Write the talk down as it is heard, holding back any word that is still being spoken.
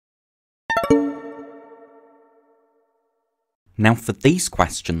Now for these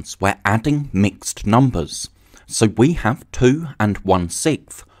questions, we're adding mixed numbers. So we have 2 and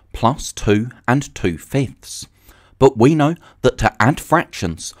 1/6 plus 2 and 2/5. But we know that to add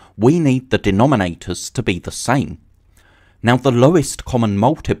fractions, we need the denominators to be the same. Now the lowest common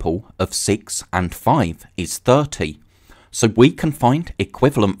multiple of 6 and 5 is 30. So we can find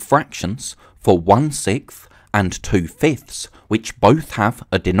equivalent fractions for 1/6 and 2/5, which both have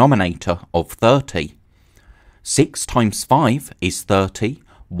a denominator of 30. 6 times 5 is 30,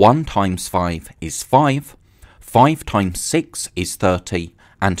 1 times 5 is 5, 5 times 6 is 30,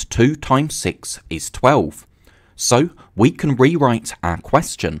 and 2 times 6 is 12. So we can rewrite our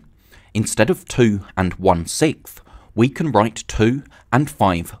question. Instead of 2 and 1/6, we can write 2 and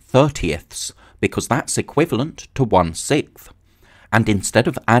 5/30, because that's equivalent to 1/6. And instead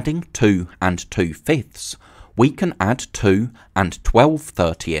of adding 2 and 2/5, we can add 2 and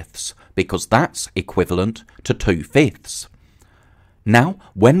 12/30, because that's equivalent to 2/5. Now,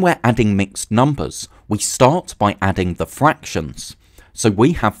 when we're adding mixed numbers, we start by adding the fractions. So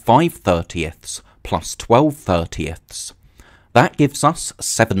we have 5/30 plus 12/30. That gives us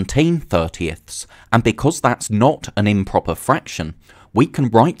 17/30, and because that's not an improper fraction, we can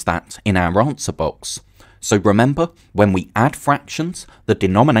write that in our answer box. So remember, when we add fractions, the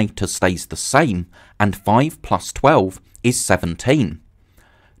denominator stays the same, and 5 plus 12 is 17.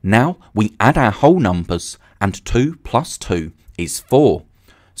 Now we add our whole numbers, and 2 plus 2 is 4.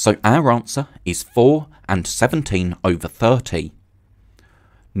 So our answer is 4 and 17 over 30.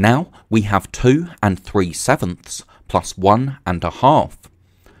 Now we have 2 and 3/7 plus 1 and a half.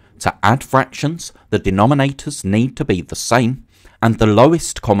 To add fractions, the denominators need to be the same, and the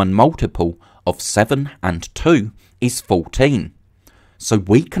lowest common multiple of 7 and 2 is 14. So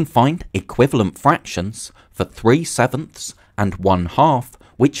we can find equivalent fractions for 3/7 and 1/2,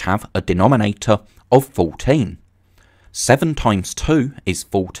 which have a denominator of 14. 7 times 2 is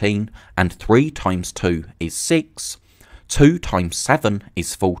 14, and 3 times 2 is 6. 2 times 7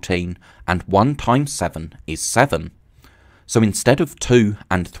 is 14, and 1 times 7 is 7. So instead of 2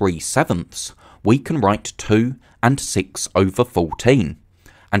 and 3/7, we can write 2 and 6 over 14.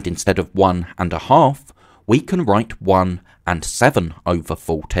 And instead of 1 and a half, we can write 1 and 7 over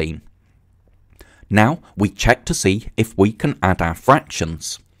 14. Now we check to see if we can add our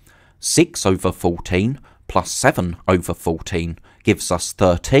fractions. 6 over 14 plus 7 over 14 gives us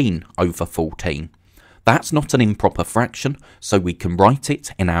 13 over 14. That's not an improper fraction, so we can write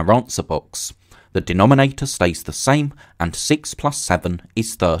it in our answer box. The denominator stays the same, and 6 plus 7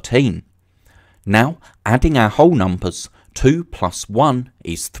 is 13. Now, adding our whole numbers, 2 plus 1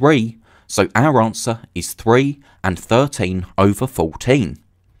 is 3, so our answer is 3 and 13 over 14.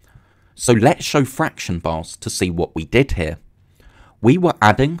 So let's show fraction bars to see what we did here. We were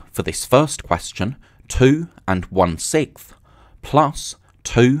adding, for this first question, 2 and 1/6 plus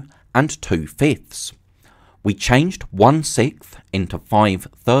 2 and 2/5. We changed 1/6 into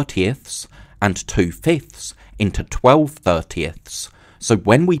 5/30 and 2/5 into 12/30. So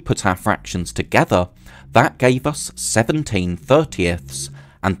when we put our fractions together, that gave us 17/30,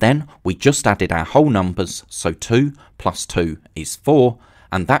 and then we just added our whole numbers, so 2 plus 2 is 4,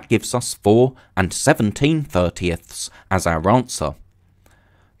 and that gives us 4 and 17/30 as our answer.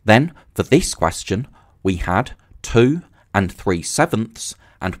 Then, for this question, we had 2 and 3/7,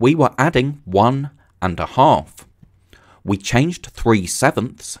 and we were adding 1 and a half. We changed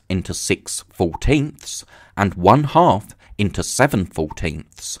 3/7 into 6/14, and 1/2 into 7/14,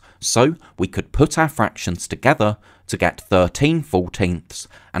 so we could put our fractions together to get 13/14,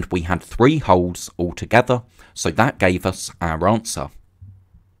 and we had 3 wholes altogether, so that gave us our answer.